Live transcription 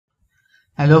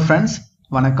Hello friends,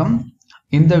 வணக்கம்.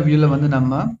 இந்த வியூல வந்து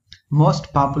நம்ம most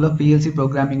popular PLC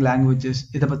programming languages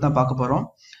இத பத்தி தான் பார்க்க போறோம்.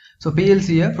 So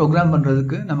PLC-ய ப்ரோக்ராம்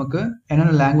பண்றதுக்கு நமக்கு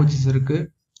என்னென்ன languages இருக்கு,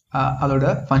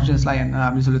 அதோட functionsலாம் என்ன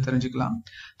அப்படி சொல்லி தெரிஞ்சுக்கலாம்.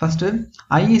 First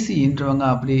IEC ன்றவங்க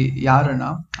அப்படி யாருன்னா,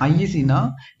 IEC-னா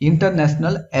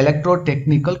International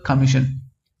Electrotechnical Commission.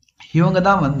 இவங்க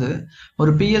தான் வந்து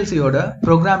ஒரு PLC-யோட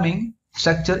ப்ரோக்ராமிங்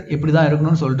ஸ்ட்ரக்சர் இப்படி தான்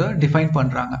இருக்கணும்னு சொல்லிட்டு டிஃபைன்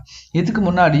பண்றாங்க. இதுக்கு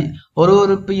முன்னாடி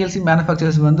ஒரு PLC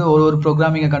மேனுஃபேக்சரர்ஸ் வந்து ஒரு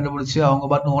ப்ரோக்ராமிங்கை கண்டுபிடிச்சு அவங்க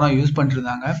பாட்டு ஓனா யூஸ் பண்ணிட்டு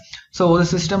இருந்தாங்க. ஸோ ஒரு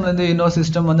சிஸ்டம்ல இருந்து இன்னொரு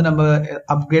சிஸ்டம் வந்து நம்ம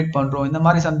அப்கிரேட் பண்றோம், இந்த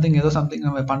மாதிரி சம்திங்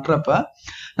நம்ம பண்றப்ப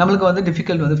நம்மளுக்கு வந்து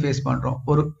டிஃபிகல்ட் வந்து ஃபேஸ் பண்றோம்.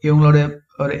 இவங்களுடைய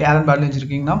ஒரு ஏரன் பேட்ல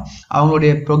வச்சிருக்கீங்கன்னா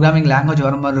அவங்களுடைய ப்ரோக்ராமிங் லாங்குவேஜ்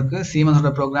வர மாதிரி இருக்கு,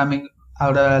 சீமன்ஸோட ப்ரோக்ராமிங்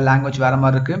அதோட லாங்குவேஜ் வேற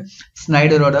மாதிரி இருக்கு,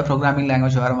 ஸ்னைடரோட ப்ரோக்ராமிங்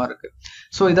லாங்குவேஜ் வேற மாதிரி இருக்கு.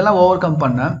 ஸோ இதெல்லாம் ஓவர் கம்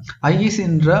பண்ண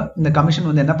ஐஇசின்ற இந்த கமிஷன்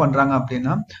வந்து என்ன பண்றாங்க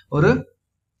அப்படின்னா ஒரு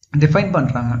டிஃபைன்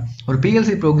பண்றாங்க. ஒரு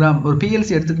PLC ப்ரோக்ராம், ஒரு PLC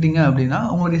எடுத்துக்கிட்டீங்க அப்படின்னா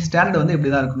உங்களுடைய ஸ்டாண்டர்ட் வந்து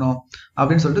இப்படிதான் இருக்கணும்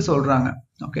அப்படின்னு சொல்லிட்டு சொல்றாங்க.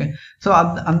 ஓகே, ஸோ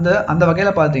அந்த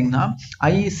வகையில பாத்தீங்கன்னா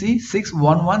IEC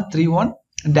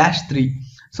 61131-3.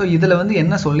 ஸோ இதுல வந்து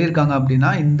என்ன சொல்லியிருக்காங்க அப்படின்னா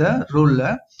இந்த ரூல்ல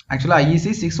ஆக்சுவலா IEC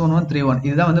 61131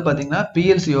 இதுதான் வந்து பாத்தீங்கன்னா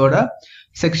PLC-யோட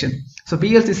செக்ஷன். ஸோ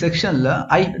PLC செக்ஷன்ல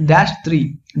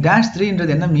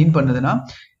 -3ன்றது என்ன மீன் பண்ணுதுன்னா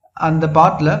அந்த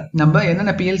பார்ட்ல நம்ம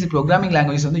என்னென்ன PLC ப்ரோக்ராமிங்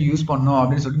லாங்குவேஜ் வந்து யூஸ் பண்ணணும்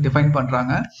அப்படின்னு சொல்லிட்டு டிஃபைன்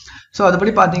பண்றாங்க. ஸோ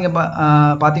அதுபடி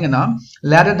பாத்தீங்கன்னா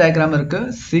லேடர் டயக்ராம் இருக்கு,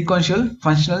 sequential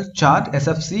functional chart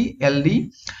SFC LD,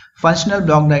 functional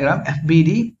block diagram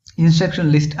FBD, instruction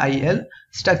list IL,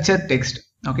 structure text.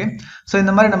 Okay, so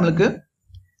இந்த மாதிரி நம்மளுக்கு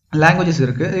லாங்குவேஜஸ்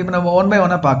இருக்கு. இப்போ நம்ம ஒன் பை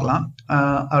ஒன்னா பார்க்கலாம்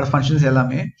அதோட ஃபங்க்ஷன்ஸ்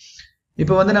எல்லாமே.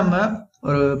 இப்போ வந்து நம்ம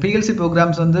ஒரு PLC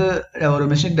ப்ரோக்ராம்ஸ் வந்து ஒரு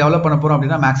மிஷின் டெவலப் பண்ண போறோம்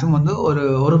அப்படின்னா மேக்ஸிமம் வந்து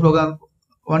ஒரு program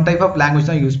one type of language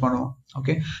தான் யூஸ் பண்ணுவோம்.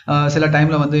 ஓகே, சில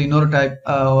டைம்ல வந்து இன்னொரு டைப்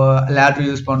லேடர்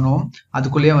யூஸ் பண்ணுவோம்,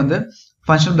 அதுக்குள்ளேயே வந்து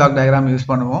ஃபங்க்ஷனல் பிளாக் டயக்ராம் யூஸ்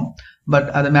பண்ணுவோம். பட்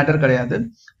அது மேட்டர் கிடையாது.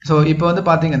 ஸோ இப்போ வந்து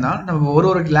பாத்தீங்கன்னா நம்ம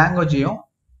ஒரு லாங்குவேஜையும்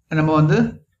நம்ம வந்து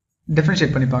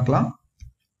டிஃபரன்ஷியேட் பண்ணி பார்க்கலாம்.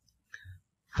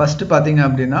 ஃபர்ஸ்ட் பாத்தீங்க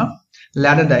அப்படின்னா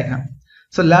லேடர் டயக்ராம்.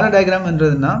 ஸோ லேடர்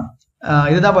டயக்ராம்ன்றதுன்னா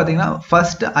இதுதான் பாத்தீங்கன்னா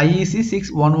ஃபர்ஸ்ட் IEC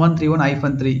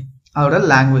 61131-3 அதோட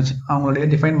லாங்குவேஜ், அவங்களுடைய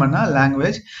டிஃபைன் பண்ண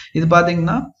லாங்குவேஜ். இது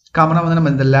பாத்தீங்கன்னா காமனா வந்து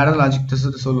நம்ம இந்த லேடர் லாஜிக்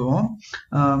சொல்லுவோம்.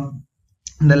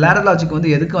 இந்த லேடர் லாஜிக்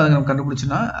வந்து எதுக்கு வந்து நம்ம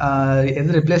கண்டுபிடிச்சோன்னா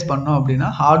எது ரிப்ளேஸ் பண்ணோம் அப்படின்னா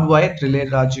ஹார்ட்வயர்ட் relay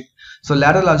logic. So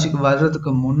ladder logic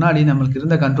வர்றதுக்கு முன்னாடி நம்மளுக்கு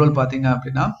இருந்த கண்ட்ரோல் பாத்தீங்க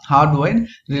அப்படின்னா ஹார்ட்வயர்ட்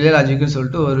ரிலே லாஜிக்னு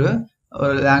சொல்லிட்டு ஒரு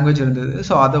லாங்குவேஜ் இருந்தது.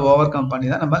 ஸோ அதை ஓவர் கம் பண்ணி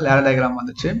தான் நம்ம லேடர் டயக்ராம்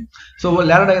வந்துச்சு. ஸோ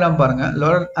லேடர் டயக்ராம் பாருங்க,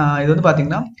 இது வந்து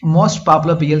பாத்தீங்கன்னா most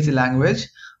popular PLC language,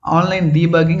 online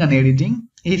debugging and editing,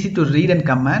 easy to read and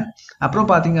command. அப்புறம்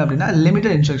பாத்தீங்க அப்படின்னா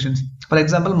limited instructions, for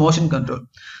example motion control.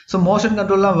 So motion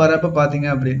கண்ட்ரோல்லாம் வரப்ப பாத்தீங்க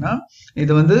அப்படின்னா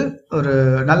இது வந்து ஒரு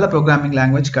நல்ல ப்ரோக்ராமிங்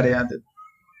லாங்குவேஜ் கிடையாது.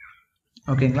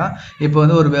 ஓகேங்களா, இப்போ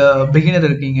வந்து ஒரு பிகினர்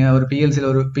இருக்கீங்க, ஒரு PLC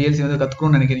வந்து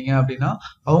கத்துக்கணும்னு நினைக்கிறீங்க அப்படின்னா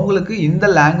அவங்களுக்கு இந்த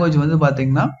லாங்குவேஜ் வந்து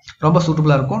பாத்தீங்கன்னா ரொம்ப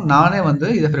சூட்டபிளா இருக்கும். நானே வந்து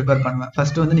இதை ப்ரிப்பேர் பண்ணுவேன்.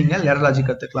 ஃபர்ஸ்ட் வந்து நீங்க லேடர் லாஜிக்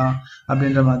கத்துக்கலாம்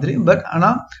அப்படின்ற மாதிரி. பட்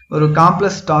ஆனா ஒரு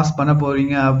காம்ப்ளெக்ஸ் டாஸ்க் பண்ண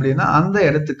போறீங்க அப்படின்னா அந்த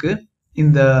இடத்துக்கு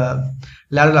இந்த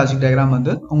லேடர் லாஜிக் டயக்ராம்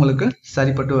வந்து உங்களுக்கு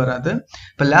சரிப்பட்டு வராது.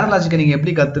 இப்போ லேடர் லாஜிக்கை நீங்க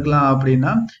எப்படி கத்துக்கலாம்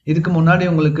அப்படின்னா இதுக்கு முன்னாடி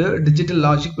உங்களுக்கு digital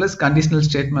logic plus conditional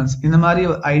statements இந்த மாதிரி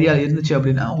ஐடியா இருந்துச்சு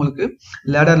அப்படின்னா உங்களுக்கு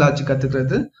லேடர் லாஜிக்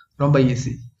கத்துக்கிறது ரொம்ப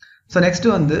ஈஸி. ஸோ நெக்ஸ்ட்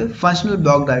வந்து ஃபங்க்ஷனல்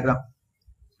பிளாக் டயக்ராம்.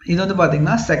 இது வந்து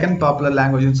பாத்தீங்கன்னா செகண்ட் பாப்புலர்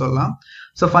லாங்குவேஜ்னு சொல்லலாம்.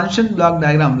 ஸோ ஃபங்க்ஷன் பிளாக்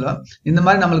டயக்ராம்ல இந்த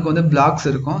மாதிரி நம்மளுக்கு வந்து பிளாக்ஸ்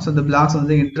இருக்கும். ஸோ இந்த பிளாக்ஸ்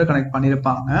வந்து இன்டர் கனெக்ட்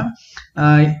பண்ணியிருப்பாங்க.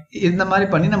 இந்த மாதிரி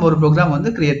பண்ணி நம்ம ஒரு ப்ரோக்ராம்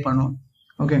வந்து கிரியேட் பண்ணுவோம்.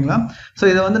 ஓகேங்களா, ஸோ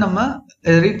இதை வந்து நம்ம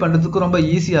ரீட் பண்றதுக்கு ரொம்ப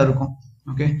ஈஸியா இருக்கும்.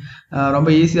 ஓகே, ரொம்ப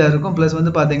ஈஸியா இருக்கும். பிளஸ்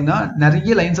வந்து பாத்தீங்கன்னா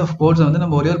நிறைய லைன்ஸ் ஆஃப் கோட்ஸ் வந்து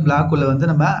நம்ம ஒரே ஒரு பிளாக் உள்ள வந்து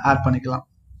நம்ம ஆட் பண்ணிக்கலாம்.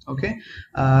 Okay,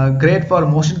 great for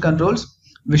motion controls,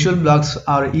 visual blocks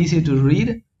R easy to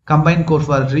read, combine code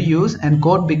for reuse and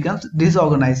code becomes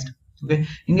disorganised. Okay,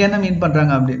 இங்க என்ன மீன்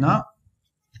பண்றாங்க அப்படின்னா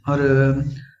ஒரு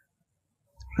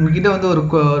உங்ககிட்ட வந்து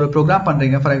ஒரு ப்ரோக்ராம்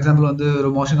பண்றீங்க, ஃபார் எக்ஸாம்பிள் வந்து ஒரு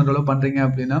மோஷன் கண்ட்ரோல் பண்றீங்க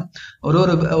அப்படின்னா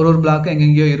ஒரு பிளாக்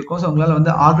எங்கெங்கயோ இருக்கும். ஸோ உங்களால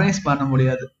வந்து ஆர்கனைஸ் பண்ண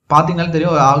முடியாது. பாத்தீங்கன்னாலும்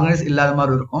தெரியும் ஒரு ஆர்கனைஸ் இல்லாத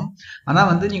மாதிரி இருக்கும். ஆனா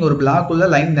வந்து நீங்க ஒரு பிளாக் உள்ள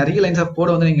நிறைய லைன்ஸ் ஆஃப்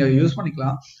கோட் வந்து நீங்க யூஸ்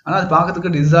பண்ணிக்கலாம். ஆனா அது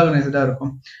பார்க்கறதுக்கு டிஸ்ஆர்கனைஸ்டா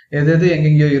இருக்கும், எது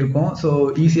எங்கெங்கயோ இருக்கும். ஸோ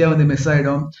ஈஸியா வந்து மிஸ்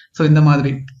ஆயிடும். ஸோ இந்த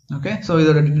மாதிரி. ஓகே, ஸோ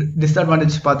இதோட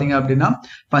டிஸ்அட்வான்டேஜ் பாத்தீங்க அப்படின்னா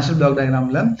functional black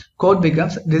டயக்ராம்ல code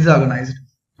becomes disorganised.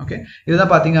 Okay,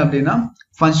 இதுதான் பாத்தீங்க அப்படின்னா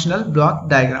ஃபங்க்ஷனல் பிளாக்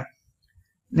டயக்ராம்.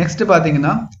 நெக்ஸ்ட்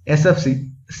பாத்தீங்கன்னா SFC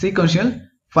சீக்வென்ஷியல்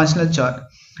ஃபங்க்ஷனல் சார்ட்.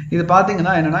 இது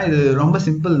பாத்தீங்கன்னா என்னன்னா இது ரொம்ப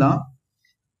சிம்பிள் தான்.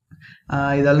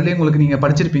 இது ஆல்ரெடி உங்களுக்கு நீங்கள்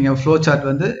படிச்சிருப்பீங்க. ஃப்ளோ சார்ட்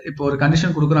வந்து இப்போ ஒரு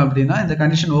கண்டிஷன் கொடுக்குறோம் அப்படின்னா இந்த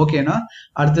கண்டிஷன் ஓகேனா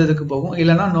அடுத்த இதுக்கு போகும்,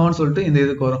 இல்லைனா நோன்னு சொல்லிட்டு இந்த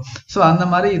இதுக்கு வரும். ஸோ அந்த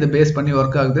மாதிரி இதை பேஸ் பண்ணி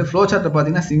ஒர்க் ஆகுது. ஃப்ளோ சார்ட்டை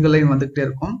பார்த்தீங்கன்னா சிங்கிள் லைன் வந்துகிட்டே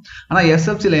இருக்கும். ஆனால்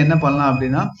எஸ்எஃப்சியில் என்ன பண்ணலாம்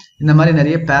அப்படின்னா இந்த மாதிரி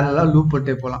நிறைய பேரலாக லூப்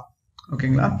போட்டே போகலாம்.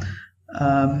 ஓகேங்களா?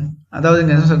 அதாவது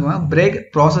இங்கே என்ன சொல்லுவாங்க, break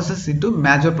processes into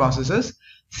major processes,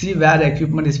 see where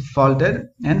equipment is faulted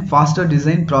and faster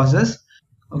design process.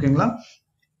 ஓகேங்களா?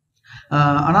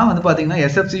 ஆனால் வந்து பார்த்தீங்கன்னா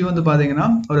எஸ்எஃப்சி வந்து பார்த்தீங்கன்னா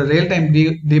ஒரு ரியல் டைம்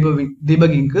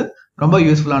டீபகிங்க்கு ரொம்ப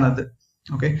யூஸ்ஃபுல்லானது.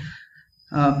 ஓகே,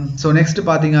 ஸோ நெக்ஸ்ட்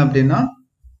பார்த்தீங்க அப்படின்னா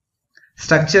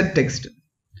ஸ்ட்ரக்சர் டெக்ஸ்ட்.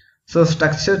 ஸோ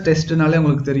ஸ்ட்ரக்சர் டெஸ்ட்னாலே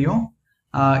உங்களுக்கு தெரியும்,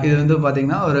 இது வந்து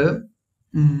பார்த்தீங்கன்னா ஒரு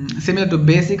similar to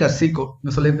basic R C code.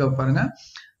 இங்கே சொல்லியிருக்க பாருங்க,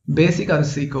 பேசிக்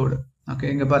ஆர் சி கோடு. ஓகே,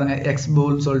 இங்கே பாருங்க எக்ஸ்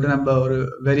போல் சொல்லிட்டு நம்ம ஒரு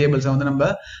வேரியபிள்ஸை வந்து நம்ம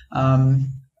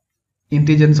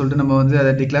இன்டீஜர்னு சொல்லிட்டு நம்ம வந்து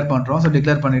அதை டிக்ளேர் பண்ணுறோம். ஸோ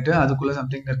டிக்ளேர் பண்ணிட்டு அதுக்குள்ள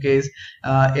சம்திங் கேஸ்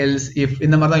எல்ஸ் இஃப்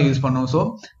இந்த மாதிரி தான் யூஸ் பண்ணுவோம். ஸோ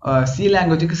சி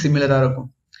லாங்குவேஜுக்கு சிமிலராக இருக்கும்.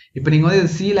 இப்போ நீங்கள்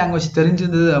வந்து சி லாங்குவேஜ்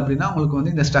தெரிஞ்சது அப்படின்னா உங்களுக்கு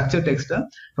வந்து இந்த ஸ்ட்ரக்சர் டெக்ஸ்ட்டை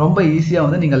ரொம்ப ஈஸியாக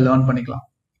வந்து நீங்கள் லேர்ன் பண்ணிக்கலாம்.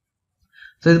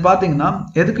 ஸோ இது பார்த்தீங்கன்னா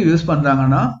எதுக்கு யூஸ்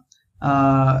பண்ணுறாங்கன்னா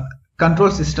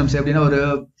கண்ட்ரோல் சிஸ்டம்ஸ் எப்படின்னா ஒரு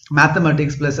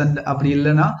மேத்தமெட்டிக்ஸ் பிளஸ் அண்ட் அப்படி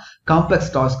இல்லைன்னா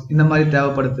காம்ப்ளெக்ஸ் டாஸ்க் இந்த மாதிரி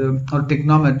தேவைப்படுது. ஒரு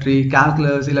டெக்னாமெட்ரி,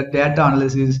 கால்குலஸ் இல்லை டேட்டா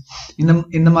அனாலிசிஸ்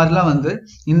இந்த மாதிரிலாம் வந்து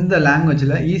இந்த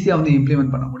லாங்குவேஜில் ஈஸியாக வந்து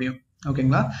இம்ப்ளிமெண்ட் பண்ண முடியும்.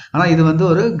 ஓகேங்களா? ஆனால் இது வந்து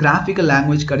ஒரு கிராஃபிக்கல்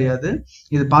லாங்குவேஜ் கிடையாது.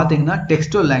 இது பார்த்தீங்கன்னா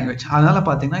டெக்ஸ்டுவல் லாங்குவேஜ். அதனால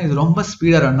பார்த்தீங்கன்னா இது ரொம்ப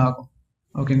ஸ்பீடாக ரன் ஆகும்.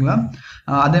 ஓகேங்களா?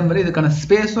 அதே மாதிரி இதுக்கான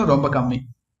ஸ்பேஸும் ரொம்ப கம்மி.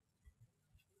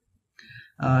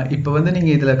 இப்போ வந்து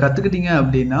நீங்கள் இதில் கற்றுக்கிட்டீங்க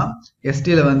அப்படின்னா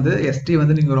எஸ்டி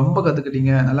வந்து நீங்கள் ரொம்ப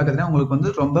கற்றுக்கிட்டீங்க, நல்லா கற்றுக்கிட்டா உங்களுக்கு வந்து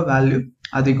ரொம்ப வேல்யூ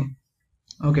அதிகம்.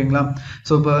 ஓகேங்களா?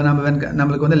 ஸோ இப்போ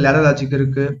நம்மளுக்கு வந்து லெடர் லாஜிக்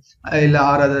இருக்குது, இல்லை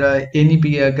other any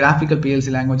graphical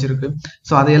PLC language இருக்குது.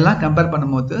 ஸோ அதையெல்லாம் கம்பேர்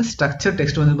பண்ணும்போது ஸ்ட்ரக்சர்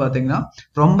டெக்ஸ்ட் வந்து பார்த்தீங்கன்னா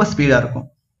ரொம்ப ஸ்பீடாக இருக்கும்.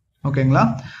 ஓகேங்களா?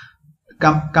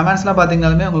 கமெண்ட்ஸ்லாம்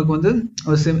பார்த்தீங்கன்னாலுமே உங்களுக்கு வந்து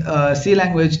ஒரு சி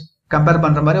லாங்குவேஜ் கம்பேர்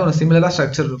பண்ணுற மாதிரி ஒரு சிமிலராக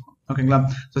ஸ்ட்ரக்சர் இருக்கும். ஓகேங்களா?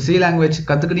 ஸோ சி லாங்குவேஜ்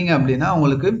கற்றுக்கிட்டீங்க அப்படின்னா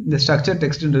உங்களுக்கு இந்த ஸ்ட்ரக்சர்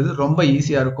டெக்ஸ்ட்ன்றது ரொம்ப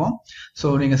ஈஸியாக இருக்கும். ஸோ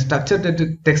நீங்கள் ஸ்ட்ரக்சர்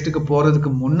டெக்ஸ்ட்டுக்கு போகிறதுக்கு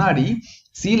முன்னாடி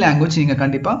சி லாங்குவேஜ் நீங்கள்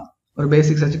கண்டிப்பாக ஒரு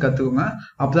பேசிக்ஸ் வச்சு கற்றுக்கோங்க.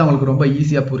 அப்போ தான் உங்களுக்கு ரொம்ப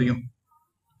ஈஸியாக புரியும்.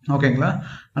 ஓகேங்களா?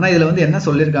 ஆனால் இதில் வந்து என்ன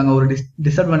சொல்லியிருக்காங்க, ஒரு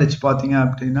டிஸ்அட்வான்டேஜ் பார்த்தீங்க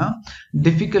அப்படின்னா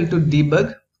difficult to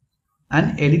debug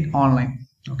and edit online.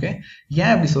 Okay,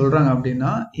 ஏன் அப்படி சொல்கிறாங்க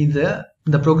அப்படின்னா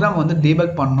இந்த ப்ரோக்ராம் வந்து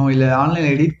டீபக் பண்ணணும் இல்லை ஆன்லைன்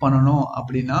எடிட் பண்ணணும்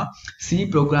அப்படின்னா சி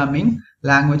ப்ரோக்ராமிங்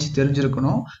லாங்குவேஜ்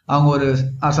தெரிஞ்சிருக்கணும். அவங்க ஒரு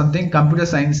சம்திங் கம்ப்யூட்டர்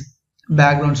சயின்ஸ்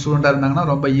பேக்ரவுண்ட் ஸ்டூடெண்டாக இருந்தாங்கன்னா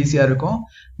ரொம்ப ஈஸியாக இருக்கும்.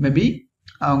 மேபி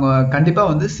அவங்க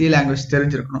கண்டிப்பாக வந்து சி லாங்குவேஜ்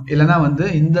தெரிஞ்சிருக்கணும். இல்லைனா வந்து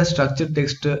இந்த ஸ்ட்ரக்சர்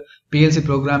டெக்ஸ்ட் பிஎல்சி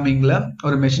ப்ரோக்ராமிங்கில்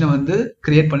ஒரு மெஷினை வந்து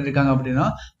கிரியேட் பண்ணியிருக்காங்க அப்படின்னா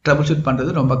ட்ரபிள் ஷூட்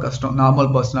பண்ணுறது ரொம்ப கஷ்டம்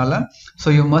normal பர்சனால. So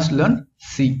you must learn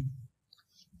C.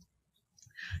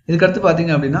 இதுக்கடுத்து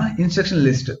பார்த்தீங்க அப்படின்னா இன்ஸ்ட்ரக்ஷன்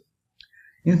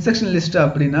லிஸ்ட்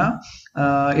அப்படின்னா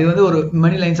இது வந்து ஒரு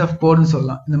மெனி லைன்ஸ் ஆஃப் கோடுன்னு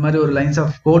சொல்லலாம். இந்த மாதிரி ஒரு லைன்ஸ்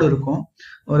ஆஃப் கோடு இருக்கும்,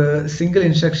 ஒரு single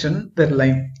instruction per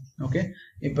line. Okay,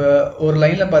 இப்போ ஒரு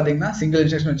லைன்ல பார்த்தீங்கன்னா சிங்கிள்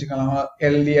இன்ஸ்ட்ரக்ஷன் வச்சுக்கலாம்.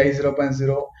 எல்டி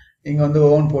I0.0, இங்கே வந்து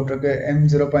ஓன் போட்டிருக்கு,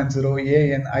 M0.0,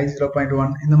 AN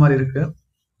I0.1 இந்த மாதிரி இருக்கு.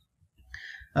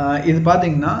 இது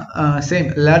பார்த்தீங்கன்னா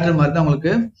சேம் லேடர் மாதிரி தான்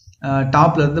உங்களுக்கு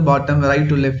டாப்ல இருந்து பாட்டம், ரைட்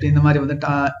டு லெஃப்ட் இந்த மாதிரி வந்து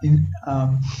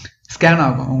ஸ்கேன்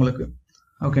ஆகும் உங்களுக்கு.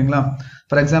 ஓகேங்களா?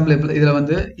 ஃபார் எக்ஸாம்பிள் இப்போ இதில்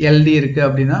வந்து எல்டி இருக்குது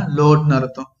அப்படின்னா லோட்னு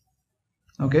அர்த்தம்.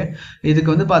 ஓகே,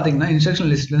 இதுக்கு வந்து பார்த்தீங்கன்னா இன்ஸ்ட்ரக்ஷன்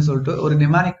லிஸ்ட்லன்னு சொல்லிட்டு ஒரு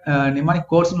நிமானிக்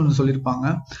கோர்ஸ்னு ஒன்று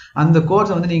சொல்லியிருப்பாங்க. அந்த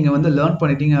கோர்ஸை வந்து நீங்கள் வந்து லேர்ன்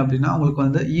பண்ணிட்டீங்க அப்படின்னா உங்களுக்கு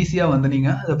வந்து ஈஸியாக வந்து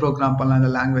நீங்கள் அதை ப்ரோக்ராம் பண்ணலாம்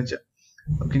இந்த லாங்குவேஜை.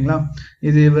 ஓகேங்களா?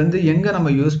 இது வந்து எங்கே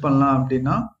நம்ம யூஸ் பண்ணலாம்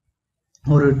அப்படின்னா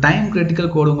ஒரு டைம்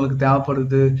கிரிட்டிக்கல் கோடு உங்களுக்கு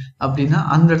தேவைப்படுது அப்படின்னா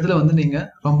அந்த இடத்துல வந்து நீங்கள்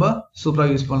ரொம்ப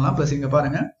சூப்பராக யூஸ் பண்ணலாம். ப்ளஸ் இங்கே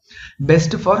பாருங்கள்,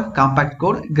 best for compact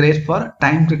code, great for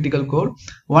time critical code,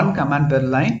 1 command per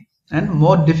line and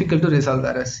more difficult to resolve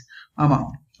errors. ஆமாம்,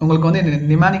 உங்களுக்கு வந்து இந்த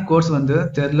நிமானிக் கோர்ஸ் வந்து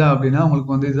தெரில அப்படின்னா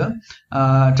உங்களுக்கு வந்து இதை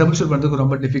ட்ரபிள் ஷூட் பண்ணுறதுக்கு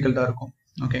ரொம்ப டிஃபிகல்ட்டாக இருக்கும்.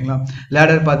 ஓகேங்களா?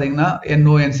 லேடர் பார்த்தீங்கன்னா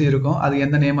NONC இருக்கும், அது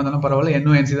எந்த நேம் இருந்தாலும் பரவாயில்ல,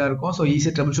 NONC தான் இருக்கும். ஸோ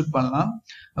ஈஸியாக ட்ரபிள் ஷூட் பண்ணலாம்.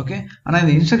 ஓகே, ஆனால்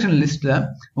இந்த இன்ஸ்ட்ரக்ஷன் லிஸ்ட்டில்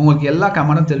உங்களுக்கு எல்லா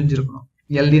கமாண்டும் தெரிஞ்சிருக்கணும்.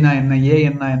 எல்டினா என்ன,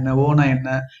 ஏஎன்னா என்ன, ஓனா என்ன,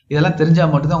 இதெல்லாம்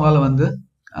தெரிஞ்சால் மட்டும்தான் உங்களால் வந்து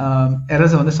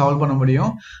எரர்ஸை வந்து சால்வ் பண்ண முடியும்.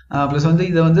 ப்ளஸ் வந்து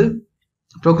இதை வந்து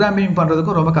ப்ரோக்ராமிங்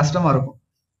பண்ணுறதுக்கும் ரொம்ப கஷ்டமாக இருக்கும்.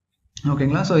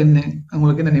 ஓகேங்களா? ஸோ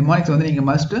உங்களுக்கு இந்த நிமானிக்ஸ் வந்து நீங்கள்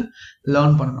மஸ்ட்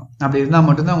லேர்ன் பண்ணணும். அப்படி இருந்தால்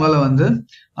மட்டும்தான் உங்களால் வந்து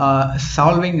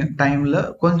சால்விங் டைமில்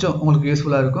கொஞ்சம் உங்களுக்கு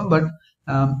யூஸ்ஃபுல்லாக இருக்கும். பட்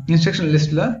இன்ஸ்ட்ரக்ஷன்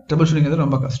லிஸ்ட்டில் ட்ரபிள் ஷூட்டிங் வந்து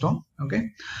ரொம்ப கஷ்டம். ஓகே,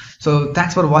 ஸோ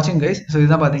தேங்க்ஸ் ஃபார் வாட்சிங் கைஸ். ஸோ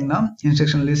இதுதான் பார்த்தீங்கன்னா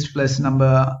இன்ஸ்ட்ரக்ஷன் லிஸ்ட் ப்ளஸ்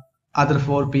நம்ம other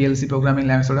 4 PLC programming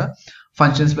லாங்குவேஜோட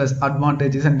functions plus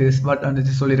advantages and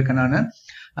disadvantages சொல்லியிருக்கேன் நான்.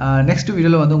 நெக்ஸ்ட்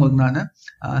வீடியோவில் வந்து உங்களுக்கு நான்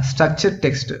ஸ்ட்ரக்சர்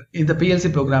டெக்ஸ்ட் இந்த பிஎல்சி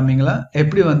ப்ரோக்ராமிங்கில்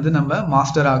எப்படி வந்து நம்ம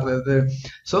மாஸ்டர் ஆகுறது,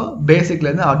 ஸோ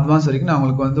பேசிக்லேருந்து அட்வான்ஸ் வரைக்கும் நான்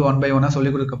உங்களுக்கு வந்து 1 by 1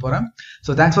 சொல்லிக் கொடுக்க போகிறேன்.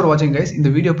 ஸோ தேங்க்ஸ் ஃபார் வாட்சிங் கைஸ்.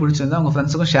 இந்த வீடியோ பிடிச்சிருந்தா உங்கள்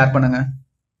ஃப்ரெண்ட்ஸுக்கும் ஷேர் பண்ணுங்கள்.